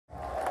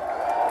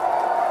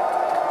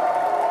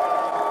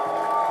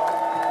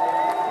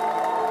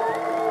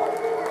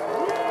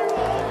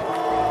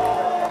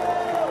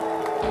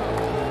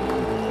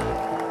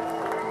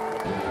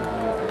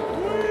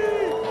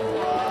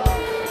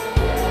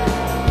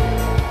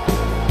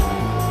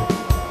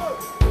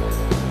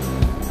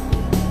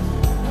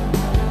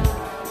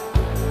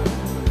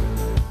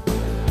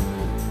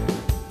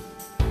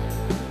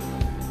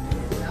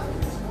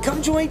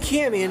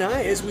Cammie and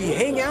I as we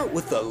hang out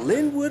with the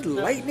Linwood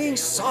Lightning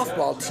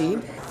softball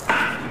team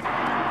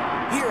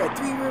here at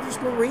Three Rivers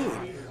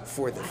Marine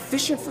for the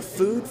Fishing for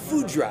Food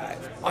food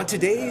drive on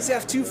today's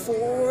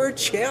F24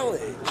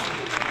 challenge.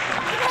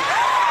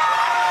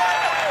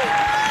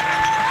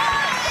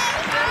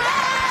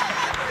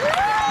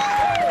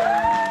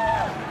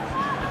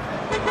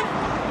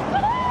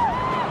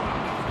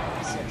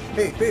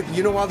 Hey, babe,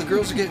 you know while the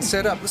girls are getting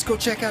set up, let's go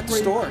check out the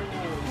store.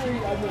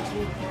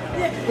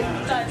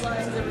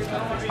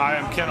 Hi,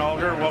 I'm Ken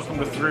Alger. Welcome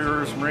to Three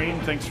Rivers Marine.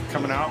 Thanks for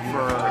coming out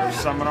for our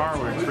seminar.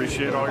 We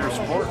appreciate all your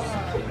support.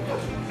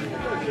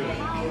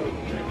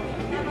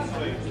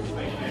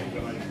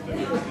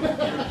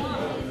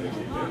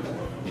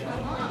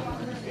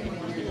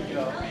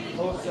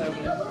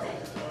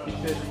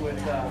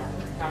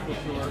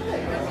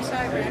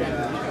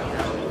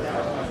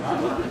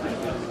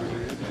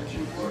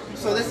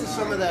 So this is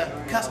some of the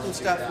custom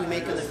stuff we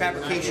make in the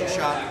fabrication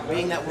shop.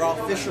 Being that we're all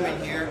fishermen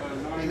here,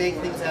 we make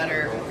things that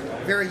are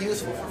very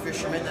useful for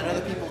fishermen that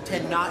other people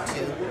tend not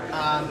to,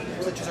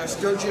 such as our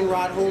sturgeon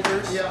rod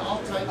holders,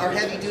 our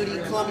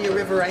heavy-duty Columbia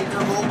River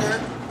anchor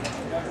holder,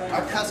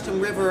 our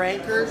custom river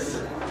anchors,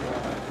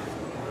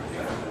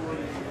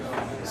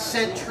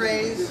 scent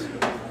trays,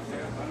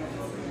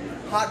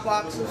 hot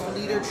boxes,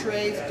 leader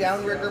trays,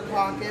 downrigger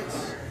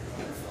pockets,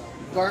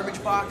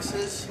 garbage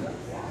boxes.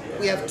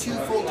 We have 2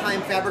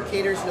 full-time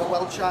fabricators in a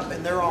weld shop,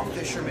 and they're all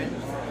fishermen.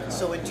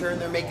 So in turn,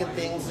 they're making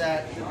things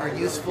that are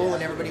useful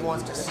and everybody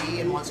wants to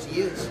see and wants to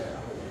use.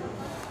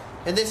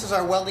 And this is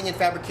our welding and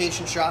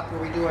fabrication shop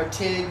where we do our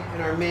TIG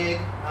and our MIG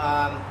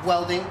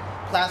welding,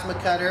 plasma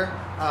cutter.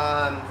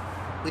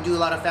 We do a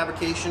lot of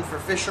fabrication for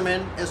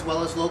fishermen as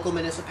well as local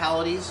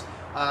municipalities.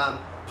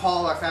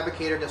 Paul, our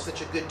fabricator, does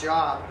such a good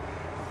job.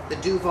 The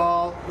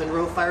Duval,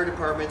 Monroe fire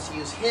departments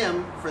use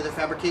him for the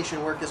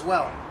fabrication work as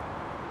well.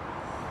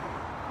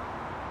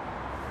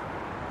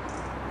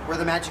 Where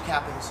the magic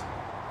happens.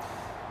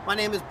 My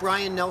name is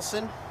Brian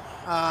Nelson,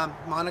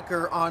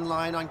 moniker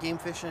online on Game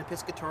Fishing and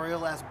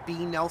Piscatorial as B.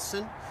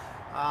 Nelson.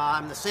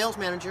 I'm the sales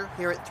manager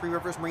here at Three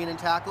Rivers Marine and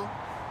Tackle.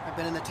 I've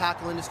been in the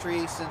tackle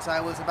industry since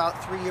I was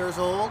about 3 years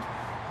old.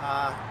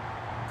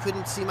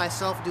 Couldn't see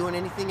myself doing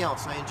anything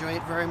else. I enjoy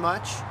it very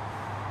much.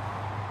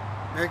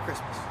 Merry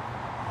Christmas.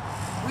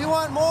 We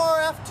want more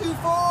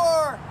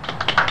F24!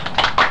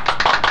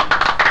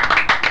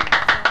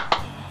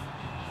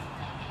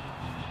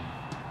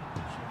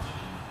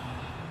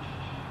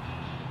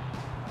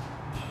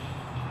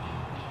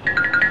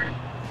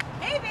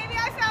 Hey baby,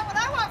 I found what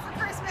I want for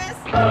Christmas.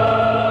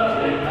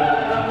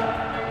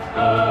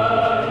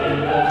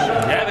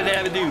 Dabba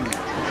dabba doo.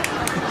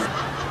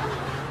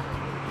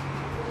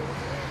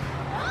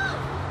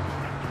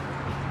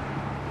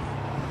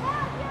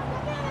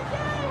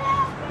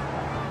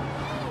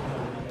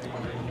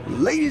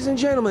 Ladies and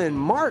gentlemen,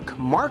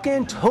 Mark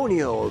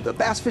Antonio, the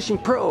bass fishing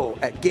pro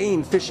at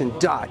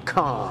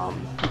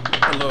gamefishing.com.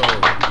 Hello.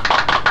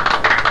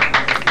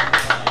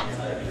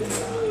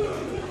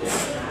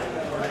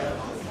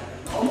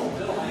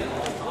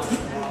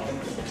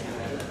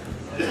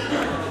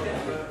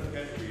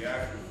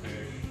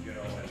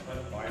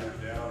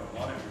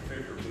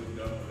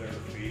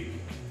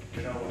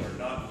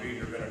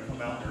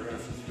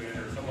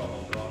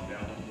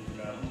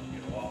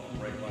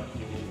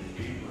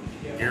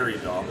 Gary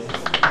dog.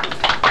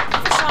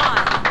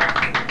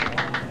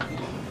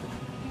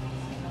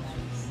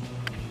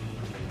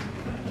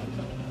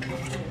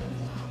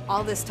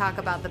 All this talk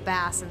about the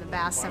bass and the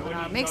bass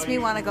seminar makes me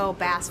want to go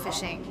bass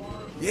fishing.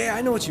 Yeah,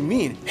 I know what you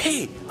mean.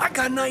 Hey, I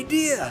got an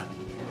idea.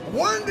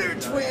 Wonder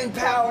Twin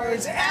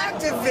powers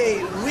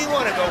activate. We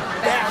want to go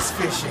bass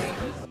fishing.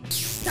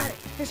 Got it.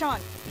 Fish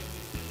on.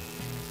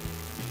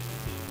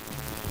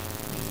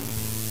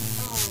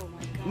 Oh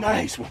my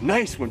God.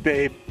 Nice one,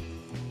 babe.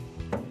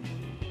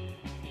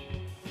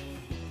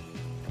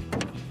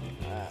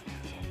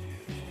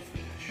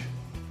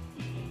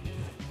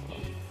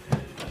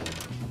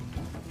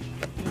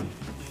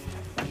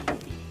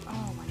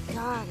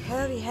 God,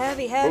 heavy.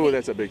 Oh,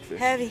 that's a big fish.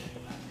 Heavy.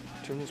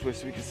 Turn this way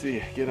so we can see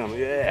you. Get on.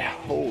 Yeah.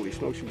 Holy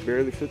smokes, she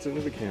barely fits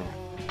into the camera.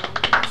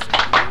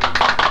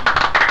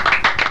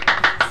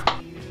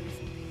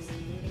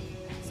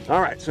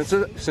 All right,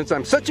 since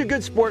I'm such a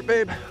good sport,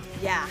 babe.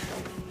 Yeah.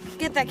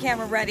 Get that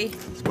camera ready.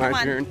 It's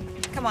my turn.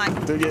 Come on.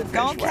 To get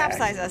Don't fish whacked.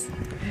 capsize us.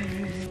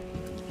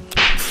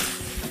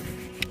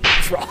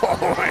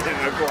 Oh, right in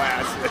the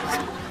glasses.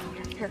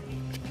 Here.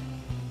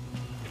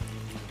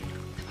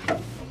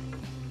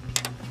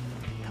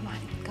 Come on.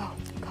 Go.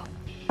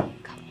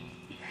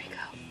 There you go.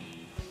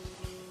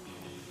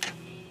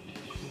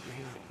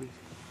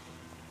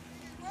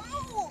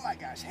 Oh my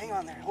gosh, hang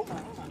on there. Hold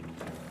on.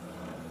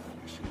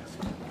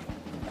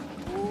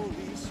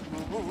 Holy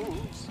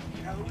smokes.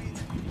 How do we...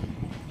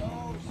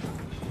 Oh,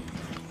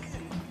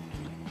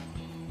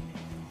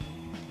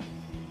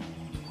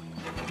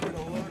 get a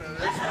load of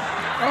this.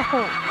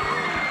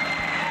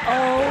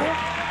 Oh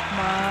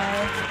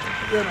my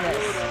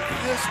goodness.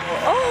 This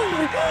one. Oh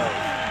my God.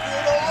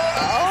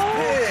 Oh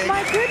Big.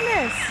 my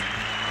goodness.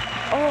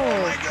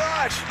 Oh my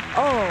gosh!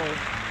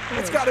 Oh.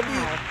 It's got to be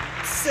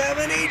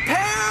 7, 8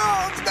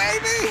 pounds,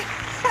 baby!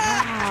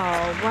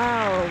 Wow.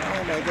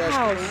 Oh my gosh!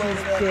 Wow, can we load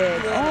she's it up?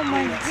 big. Oh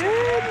my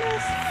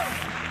goodness.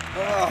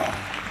 Oh,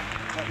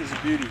 that is a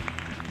beauty.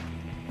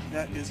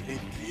 That is a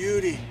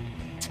beauty.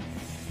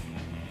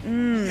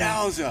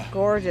 Yowza.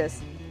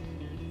 Gorgeous.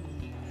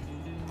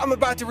 I'm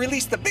about to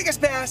release the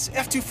biggest bass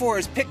F24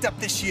 has picked up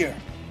this year.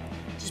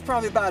 She's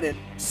probably about a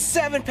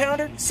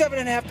 7-pounder,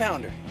 7.5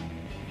 pounder.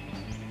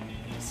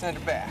 Send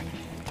her back.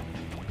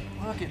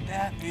 Look at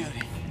that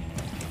beauty.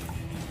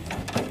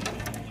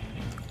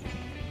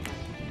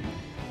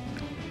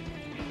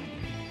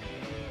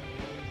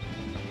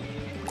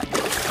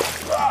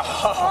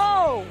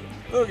 Oh!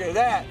 Look at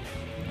that.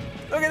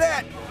 Look at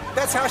that.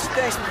 That's how she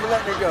thanks me for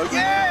letting her go.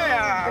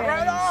 Yeah,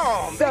 right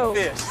on. Soaked.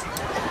 Big fish.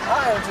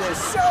 I am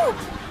just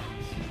soaked.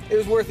 It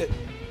was worth it.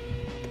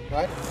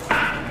 Right?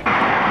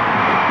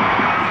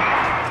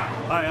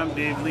 Hi, I'm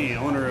Dave Lee,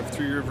 owner of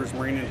Three Rivers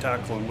Marine and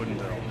Tackle in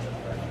Woodinville.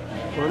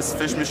 This is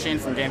Fish Machine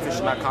from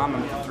GameFishing.com.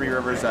 I'm at Three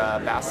Rivers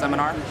Bass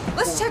Seminar.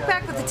 Let's check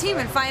back with the team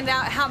and find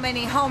out how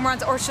many home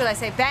runs, or should I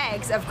say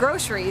bags, of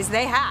groceries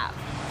they have.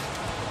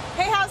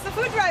 Hey, how's the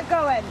food drive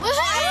going?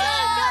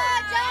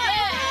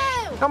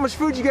 How much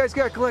food you guys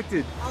got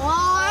collected? Woo!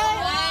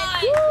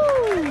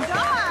 Good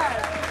job.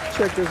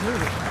 Check those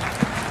movies.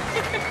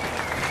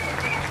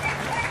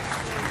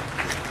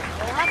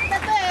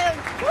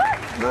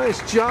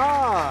 Nice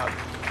job.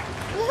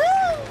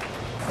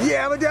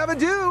 Yabba dabba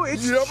doo,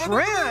 it's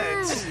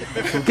Trent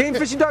from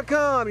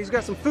GameFishing.com. He's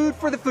got some food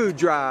for the food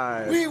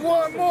drive. We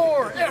want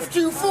more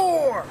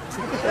F24.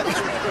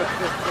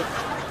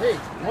 Hey,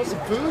 want some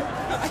food?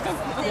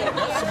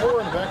 Some more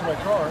in the back of my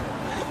car.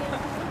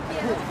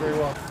 Very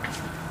well.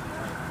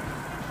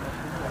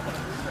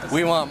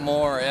 We want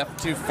more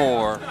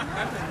F24.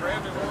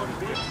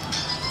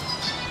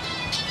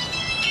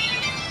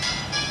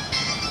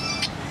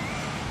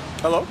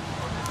 Hello?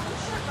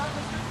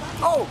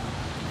 Oh,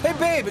 hey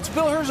babe, it's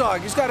Bill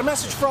Herzog. He's got a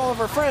message for all of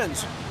our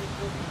friends.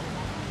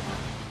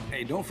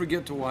 Hey, don't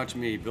forget to watch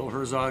me, Bill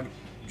Herzog,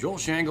 Joel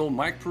Shangle,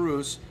 Mike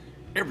Perouse,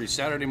 every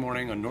Saturday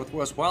morning on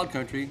Northwest Wild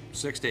Country,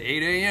 6 to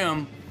 8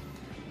 a.m.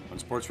 on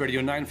Sports Radio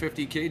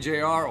 950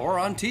 KJR or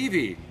on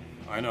TV.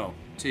 I know,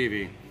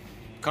 TV.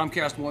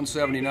 Comcast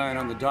 179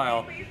 on the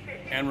dial.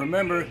 And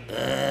remember,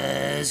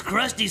 as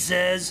Krusty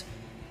says,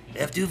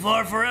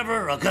 F24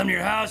 forever, I'll come to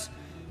your house,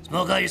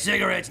 smoke all your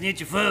cigarettes and eat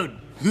your food.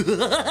 Well,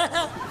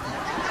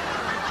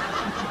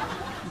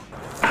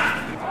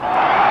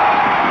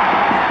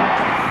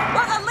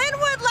 the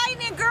Linwood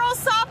Lightning girls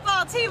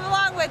softball team,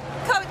 along with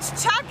Coach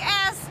Chuck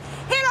S.,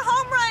 hit a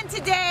home run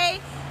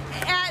today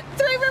at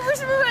Three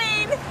Rivers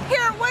Marine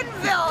here at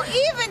Woodinville,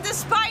 even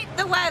despite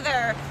the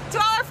weather. To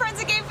all our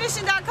friends at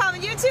GameFishing.com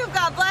and YouTube,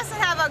 God bless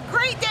and have a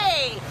great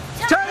day.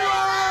 Tight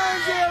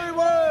lines,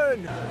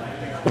 everyone!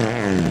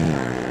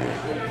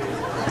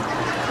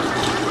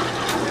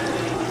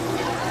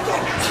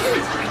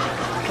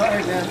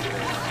 Sorry, man.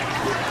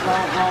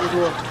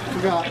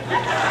 Forgot.